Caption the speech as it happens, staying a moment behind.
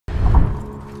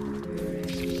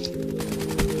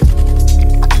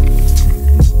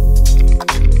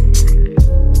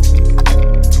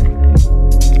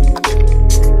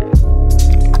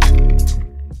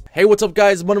what's up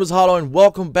guys, my name is Hollow and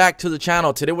welcome back to the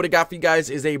channel. Today what I got for you guys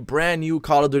is a brand new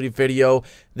Call of Duty video.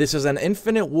 This is an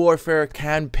Infinite Warfare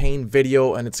campaign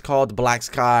video and it's called Black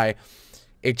Sky.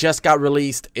 It just got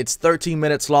released. It's 13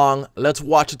 minutes long. Let's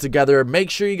watch it together. Make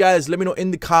sure you guys let me know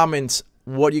in the comments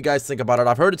what you guys think about it.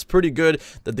 I've heard it's pretty good,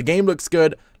 that the game looks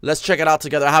good. Let's check it out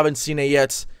together. I haven't seen it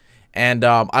yet and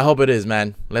I hope it is,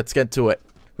 man. Let's get to it.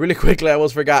 Really quickly, I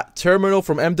almost forgot. Terminal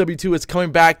from MW2 is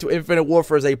coming back to Infinite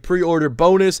Warfare as a pre-order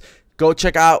bonus. Go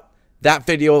check out that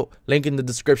video. Link in the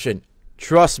description.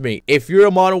 Trust me, if you're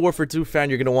a Modern Warfare 2 fan,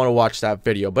 you're going to want to watch that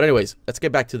video. But anyways, let's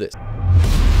get back to this.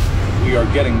 We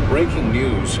are getting breaking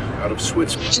news out of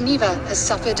Switzerland. Geneva has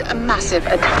suffered a massive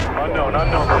attack. Unknown.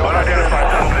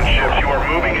 Unidentified dominant ships. You are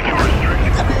moving and you are restricted.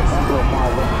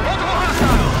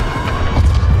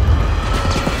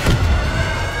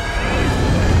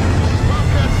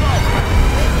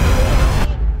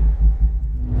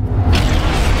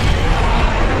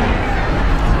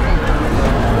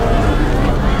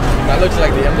 That looks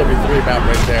like the MW3 map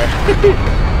right there.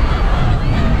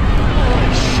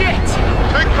 Holy shit!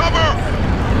 Take cover!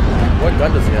 What gun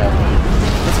does he have?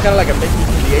 It's kind of like a mix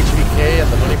between the HVK and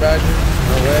the Money Badger.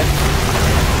 No way.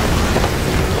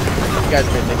 You guys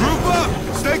made me. Group up!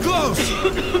 Stay close!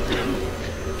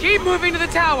 Keep moving to the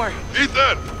tower!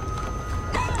 Ethan!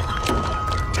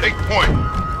 Take point.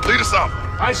 Lead us out.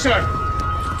 Aye, sir.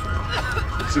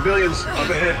 Civilians up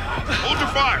ahead. Hold your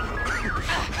fire.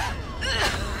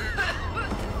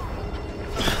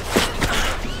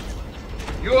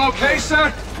 You okay,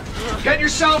 sir? Get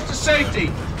yourself to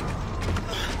safety.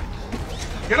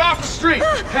 Get off the street.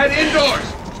 Head indoors.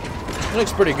 It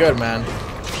looks pretty good, man.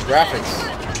 Graphics.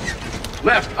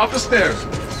 Left, up the stairs.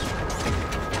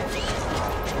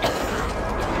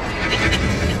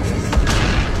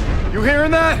 You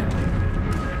hearing that?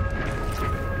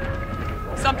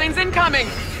 Something's incoming!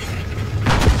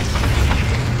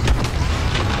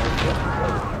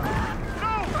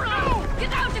 No!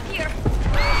 Get out of here!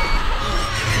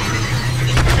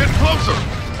 Get closer.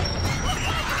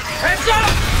 Heads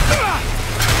up!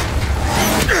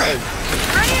 Ryan!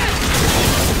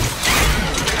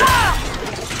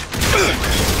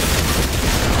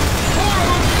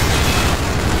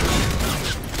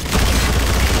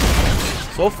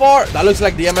 So far, that looks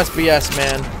like the MSBS,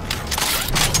 man.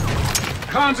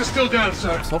 Comms are still down,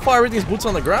 sir. So far, everything's boots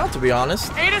on the ground, to be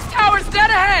honest. Ada's tower's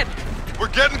dead ahead! We're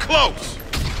getting close.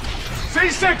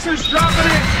 C6ers dropping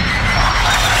in.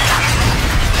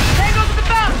 Tango to the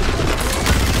bound!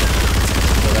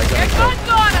 Get guns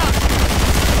on us!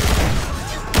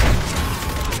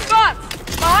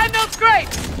 Spots! Behind those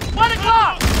crates! 1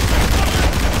 o'clock!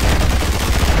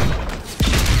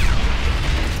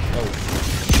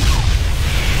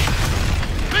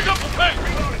 Pick up the pace.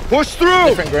 Push through.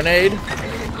 Different grenade.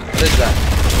 What is that?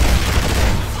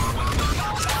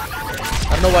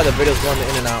 I don't know why the video's going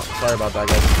in and out. Sorry about that,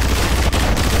 guys.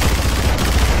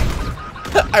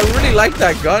 I really like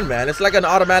that gun, man. It's like an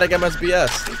automatic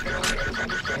MSBS.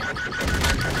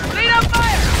 Lead up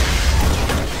fire!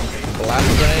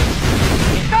 Blast grenade.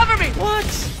 Cover me! What?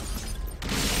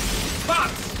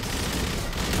 Spots.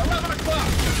 11 o'clock.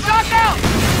 Stock out!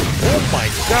 Oh my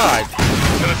god.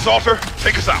 Lieutenant Salter,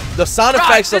 take us out. The sound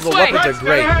effects of the this way. weapons are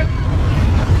great. Stay ahead.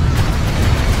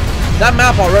 That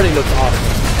map already looks awesome.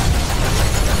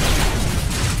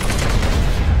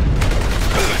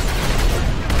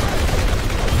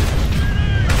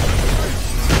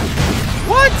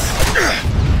 What?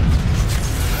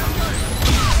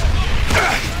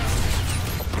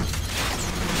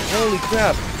 Holy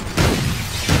crap.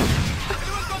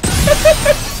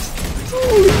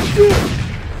 Holy shit.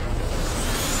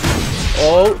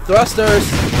 Oh, thrusters.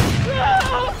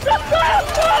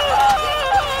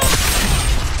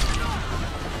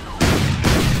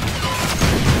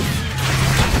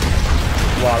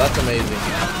 Wow, that's amazing.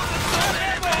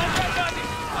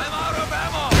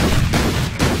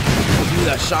 Dude,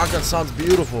 that shotgun sounds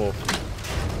beautiful.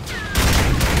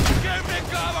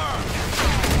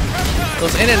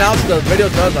 Those in and outs the video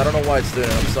does, I don't know why it's doing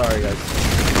it. I'm sorry, guys.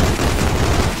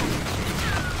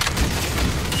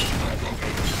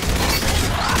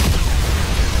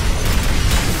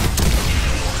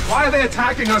 Why are they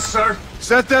attacking us, sir?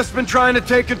 Seth's been trying to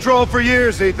take control for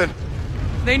years, Ethan.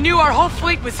 They knew our whole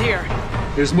fleet was here.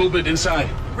 There's movement inside.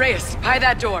 Reyes, pie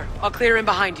that door. I'll clear in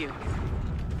behind you.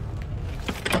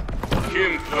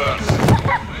 Kim first.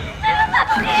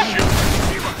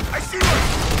 I see one.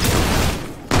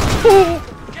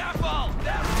 Careful!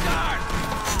 Death Star!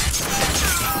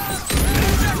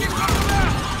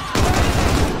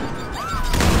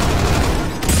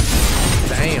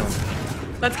 Damn.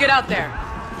 Let's get out there.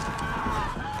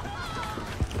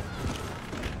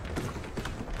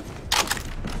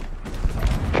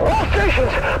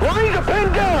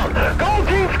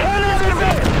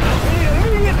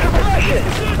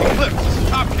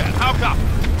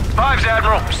 Fives,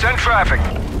 Admiral. Send traffic.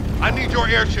 I need your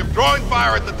airship drawing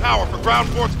fire at the tower for ground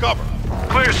force cover.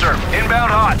 Clear, sir.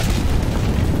 Inbound hot.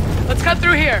 Let's cut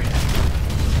through here.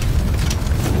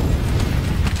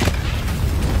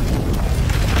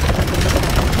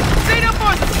 Zeta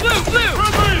forces! Blue! Blue!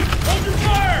 Hold your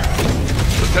fire!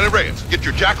 Lieutenant Reyes, get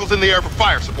your jackals in the air for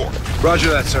fire support.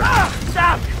 Roger that, sir.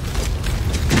 Stop!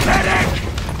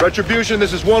 Medic! Retribution,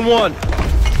 this is 1-1.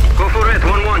 Go for it,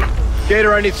 1-1.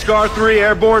 Gator, I need Scar 3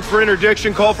 airborne for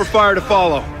interdiction. Call for fire to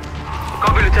follow.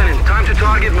 Copy, Lieutenant. Time to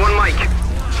target, 1 mic.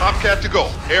 Tomcat to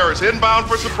go. Air is inbound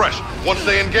for suppression. Once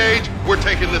they engage, we're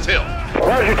taking this hill.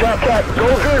 Roger, Tomcat. Go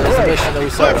good. That's the mission that we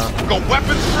set Clips, on. go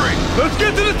weapons free. Let's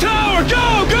get to the tower!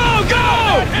 Go! Go!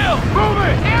 Go! Hill! Move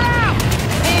it! Air out!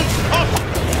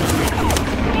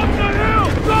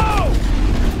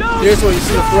 Here's where you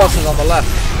see the thrusters on the left.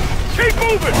 Keep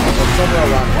moving! Somewhere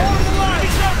around here.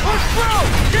 Push through!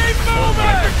 Keep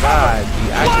moving! God,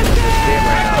 the action in this game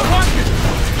right now. Need you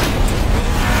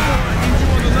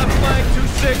on the left flank,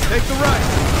 2-6, take the right.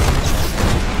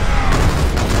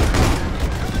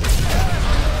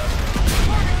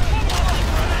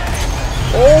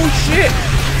 Oh shit!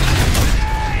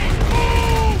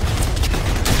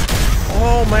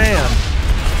 Oh man.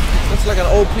 Looks like an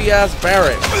OP ass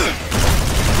Barrett.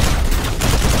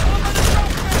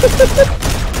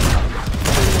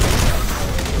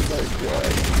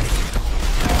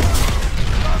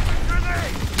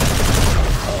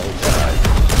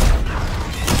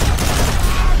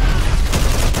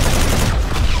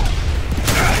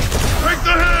 Break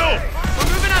the hill! We're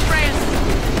moving up, Reyes.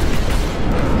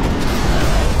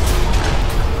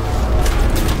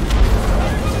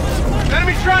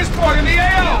 Enemy transport in the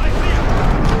AO!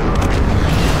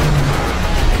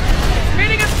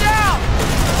 Beating us down!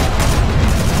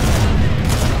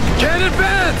 Can't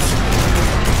advance!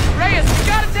 Reyes, we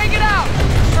gotta take it out!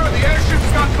 Sir, the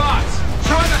airship's got bots.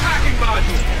 Try the hacking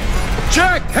module.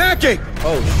 Check! Hacking!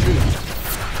 Oh shoot.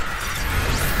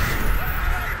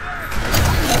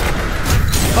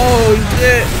 Oh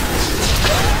shit.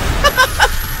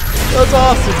 That's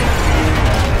awesome.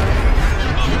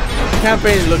 The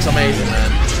campaign looks amazing, man.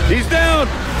 He's down!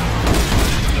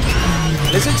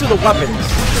 Listen to the weapons.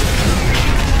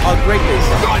 How great they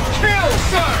sound. Good kill,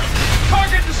 sir!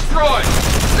 Target destroyed!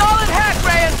 Solid hack,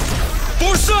 Reyes!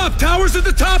 Force up! Tower's at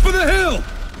the top of the hill!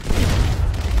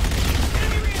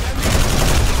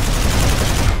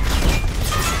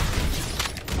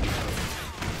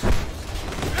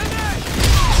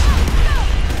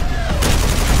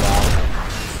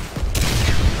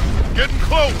 Getting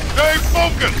close. Stay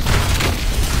focused.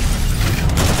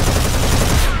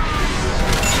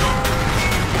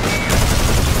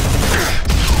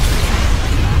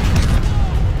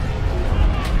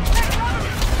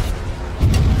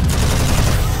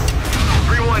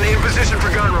 3-1, in position for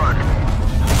gun run.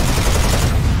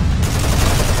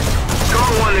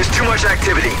 Scar 1, there's too much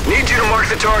activity. Need you to mark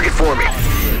the target for me.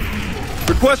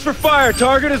 Request for fire.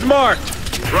 Target is marked.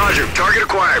 Roger, target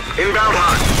acquired. Inbound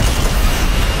hot.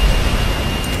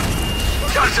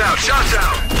 Shots out, shots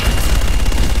out.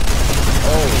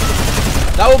 Oh.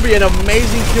 That would be an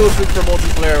amazing kill streak for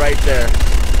multiplayer right there.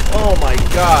 Oh my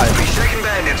god. Be shaking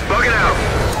bandits, bugging out.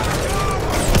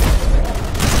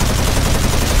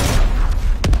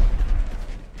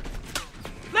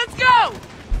 Let's go!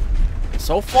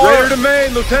 So far. Raider to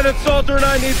main. Lieutenant Salter and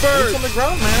I need Boots birds. on the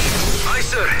ground, man. Aye,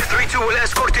 sir. 3-2 will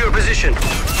escort to your position.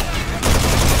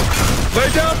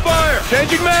 Lay down fire.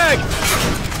 Changing mag.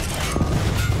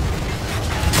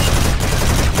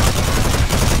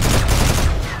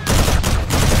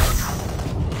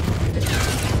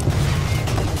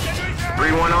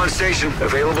 On station,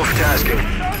 available for tasking.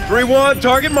 3-1,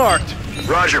 target marked.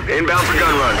 Roger, inbound for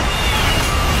gun run.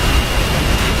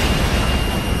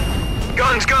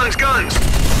 Guns, guns, guns!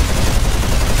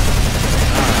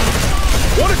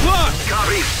 1 o'clock.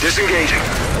 Copy, disengaging.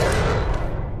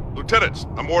 Lieutenants,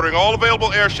 I'm ordering all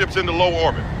available airships into low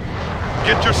orbit.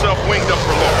 Get yourself winged up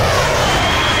for low.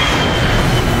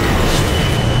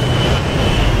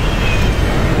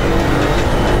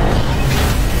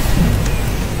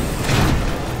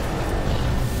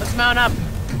 Mount up.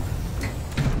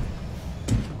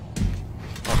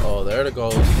 Oh, there it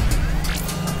goes.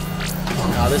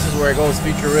 Now this is where it goes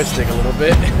futuristic a little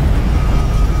bit.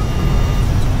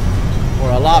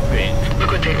 Or a lot bit.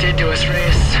 Look what they did to us,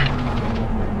 Reyes.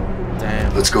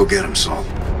 Damn. Let's go get him, Saul.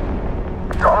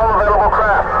 To all available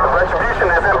craft,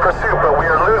 Retribution is in pursuit, but we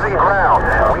are losing ground.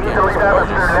 We need to leave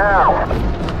atmosphere now.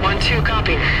 1-2,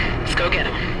 copy. Let's go get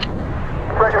him.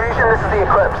 Retribution, this is the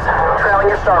Eclipse. Trailing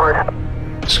your starboard.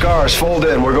 Scars, fold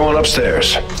in. We're going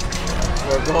upstairs.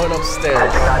 We're going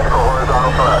upstairs. Tactical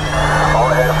horizontal thrust.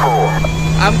 All ahead full.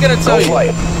 I'm gonna tell you,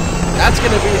 that's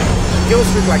gonna be kill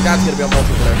streak like that's gonna be a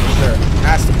multiplayer for sure.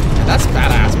 Has to be. And that's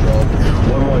badass, bro.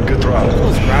 1-1, good throttle. Look at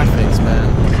those graphics, man.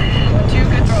 1-2,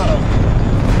 good throttle.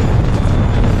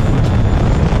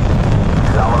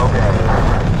 Solid okay.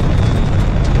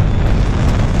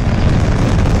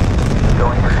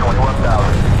 Going for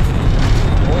 21,000.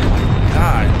 Oh my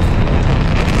god.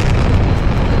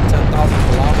 10,000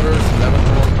 kilometers, 11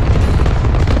 more.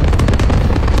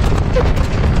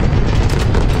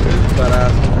 It's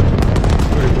badass, man.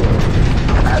 Pretty cool.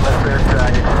 Atmospheric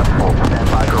tracking full. Stand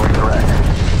by for redirect.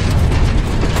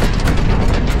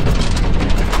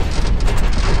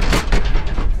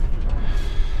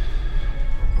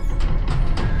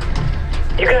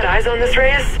 You got eyes on this,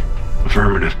 Reyes?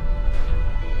 Affirmative.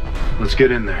 Let's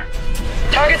get in there.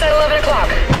 Target's at 11 o'clock.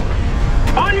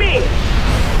 On me!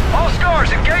 All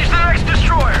stars, engage the next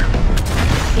destroyer.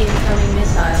 Incoming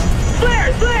missile.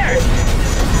 Flares! Flares!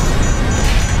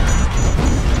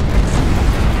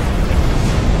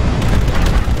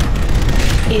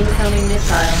 Incoming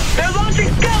missile. They're launching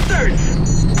skelters!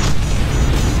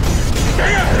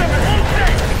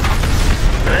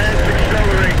 Let's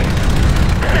accelerate.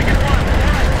 Second one.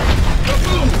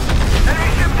 Kaboom!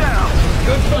 Enemy ship down.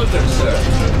 Good filter, sir.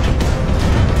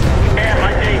 Yeah, I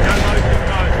think I'm out of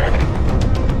control.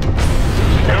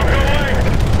 Don't go away.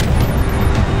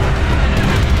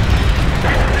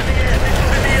 Missiles in the air,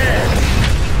 missiles in the air.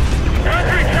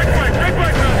 Country, check right,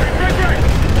 country, check right.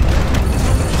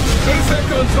 Good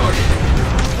set on target.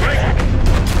 Right.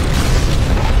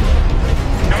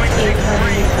 Knowing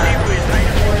Incoming missile.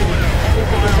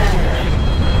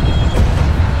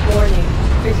 Warning.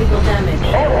 Critical damage.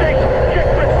 all six, check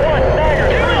with one, stagger.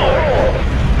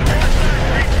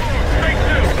 Take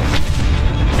two.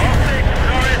 All six,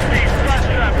 RSC, flash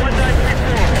trap,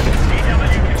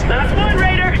 1934. Last one,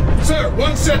 Raider! Sir,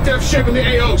 one set dev ship in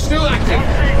the AO, still active.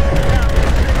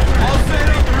 All set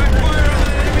up, direct fire on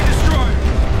the enemy destroyer.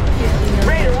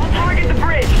 Raider, we'll target the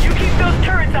bridge. You keep those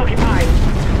turrets occupied.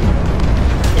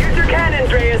 Use your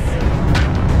cannons, Reyes.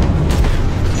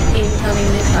 Incoming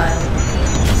missile.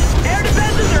 Air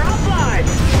defenses are offline.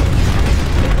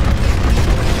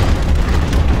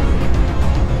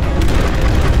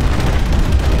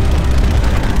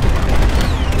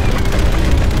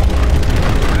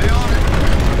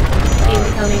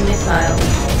 Incoming missile.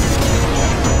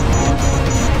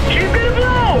 She's gonna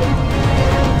blow!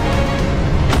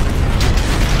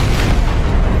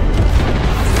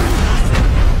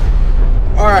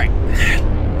 Alright.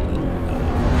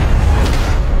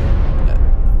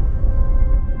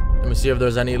 Let me see if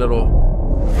there's any little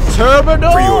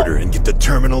terminal. Pre-order and get the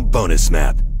terminal bonus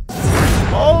map.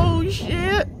 Oh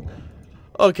shit.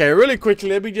 Okay, really quickly,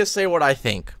 let me just say what I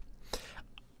think.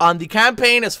 On the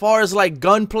campaign, as far as like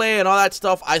gunplay and all that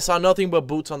stuff, I saw nothing but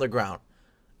boots on the ground.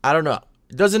 I don't know.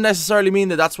 It doesn't necessarily mean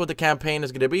that that's what the campaign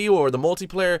is going to be or the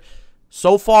multiplayer.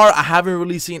 So far, I haven't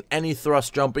really seen any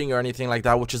thrust jumping or anything like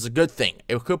that, which is a good thing.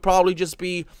 It could probably just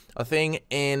be a thing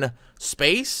in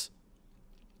space.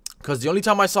 Because the only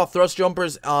time I saw thrust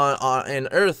jumpers in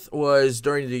Earth was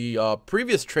during the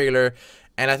previous trailer.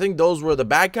 And I think those were the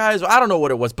bad guys. I don't know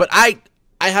what it was. But I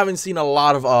haven't seen a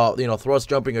lot of, you know, thrust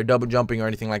jumping or double jumping or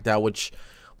anything like that, which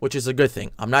is a good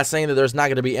thing. I'm not saying that there's not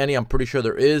going to be any. I'm pretty sure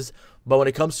there is. But when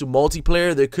it comes to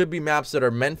multiplayer, there could be maps that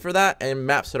are meant for that and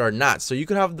maps that are not. So you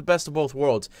could have the best of both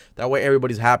worlds. That way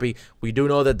everybody's happy. We do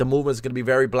know that the movement is going to be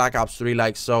very Black Ops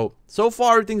 3-like. So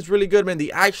far, everything's really good, man.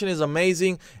 The action is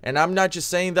amazing. And I'm not just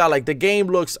saying that. Like, the game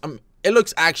looks, it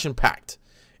looks action-packed.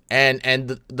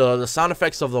 And the sound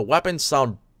effects of the weapons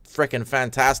sound freaking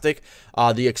fantastic.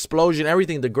 The explosion,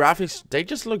 everything, the graphics, they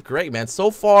just look great, man.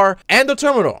 So far. And the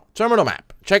terminal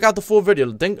map. Check out the full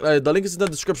video. The link is in the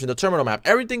description. The terminal map.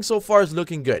 Everything so far is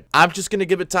looking good. I'm just gonna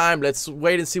give it time. Let's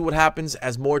wait and see what happens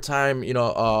as more time, you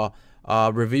know,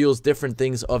 reveals different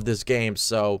things of this game.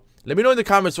 So let me know in the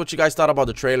comments what you guys thought about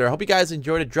the trailer. I hope you guys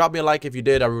enjoyed it. Drop me a like if you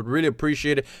did. I would really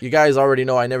appreciate it. You guys already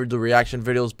know I never do reaction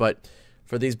videos, but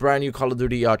for these brand new Call of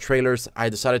Duty trailers, I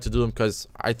decided to do them because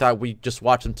I thought we just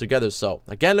watch them together. So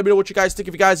again, let me know what you guys think.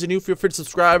 If you guys are new, feel free to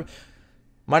subscribe.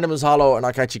 My name is Hollow, and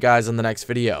I'll catch you guys in the next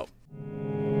video.